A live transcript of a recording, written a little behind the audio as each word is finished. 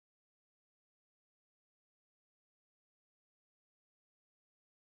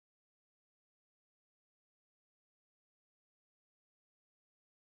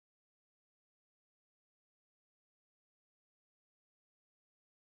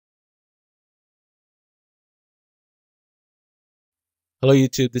Hello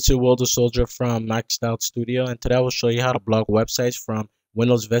YouTube, this is Willdasolja from MaxedOutStudio, and today I will show you how to block websites from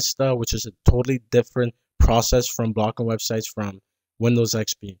Windows Vista, which is a totally different process from blocking websites from Windows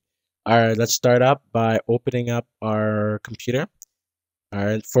XP. Alright, let's start up by opening up our computer.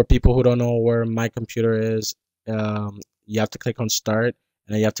 Alright, for people who don't know where my computer is, you have to click on Start,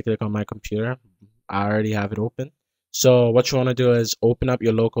 and then you have to click on My Computer. I already have it open. So what you want to do is open up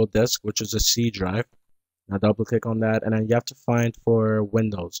your local disk, which is a C drive. Now double click on that, and then you have to find for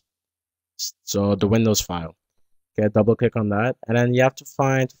Windows. So the Windows file. Okay, double click on that, and then you have to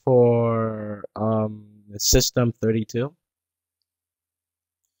find for System 32.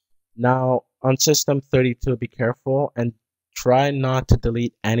 Now on System 32, be careful and try not to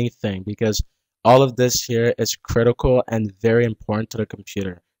delete anything because all of this here is critical and very important to the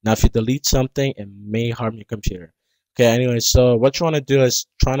computer. Now if you delete something, it may harm your computer. Okay, anyway, so what you want to do is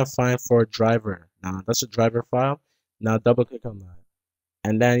trying to find for a driver. Now that's a driver file. Now double click on that.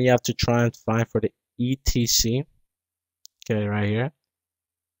 And then you have to try and find for the etc. Okay, right here.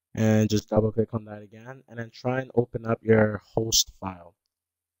 And just double click on that again. And then try and open up your host file.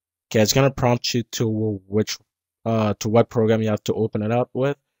 Okay, it's gonna prompt you to what program you have to open it up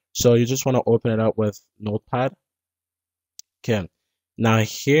with. So you just want to open it up with Notepad. Okay, now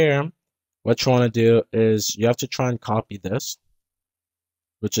here what you want to do is you have to try and copy this,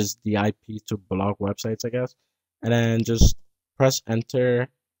 which is the IP to block websites, I guess, and then just press enter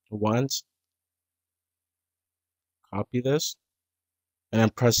once, copy this, and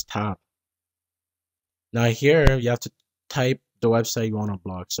then press tab. Now here you have to type the website you want to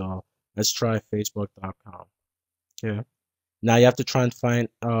block. So let's try facebook.com. Okay, now you have to try and find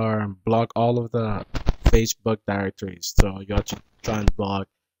or block all of the Facebook directories. So you have to try and block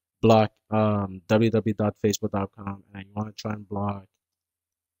www.facebook.com, and you want to try and block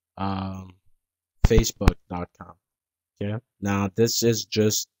facebook.com. Okay, now this is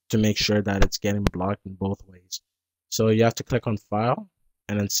just to make sure that it's getting blocked in both ways. So you have to click on file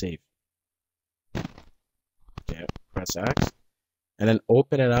and then save. Okay, press X and then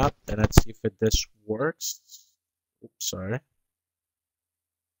open it up, and let's see if this works. Oops, sorry.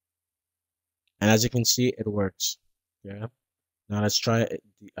 And as you can see, it works. Yeah. Now let's try it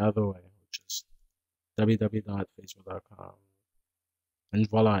the other way, which is www.facebook.com, and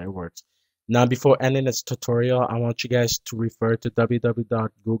voila, it works. Now before ending this tutorial, I want you guys to refer to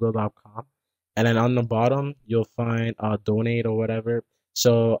www.google.com, and then on the bottom you'll find donate or whatever.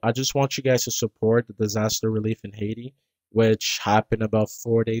 So I just want you guys to support the disaster relief in Haiti, which happened about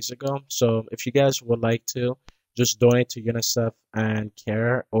 4 days ago. So if you guys would like to, just donate to UNICEF and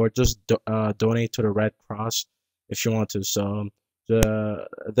CARE, or just donate to the Red Cross if you want to. So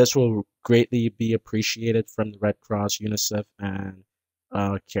this will greatly be appreciated from the Red Cross, UNICEF, and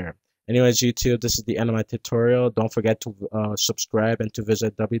CARE. Anyways, YouTube, this is the end of my tutorial. Don't forget to subscribe and to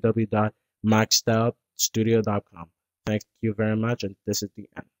visit www.maxedoutstudio.com. Thank you very much, and this is the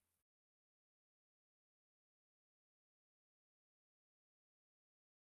end.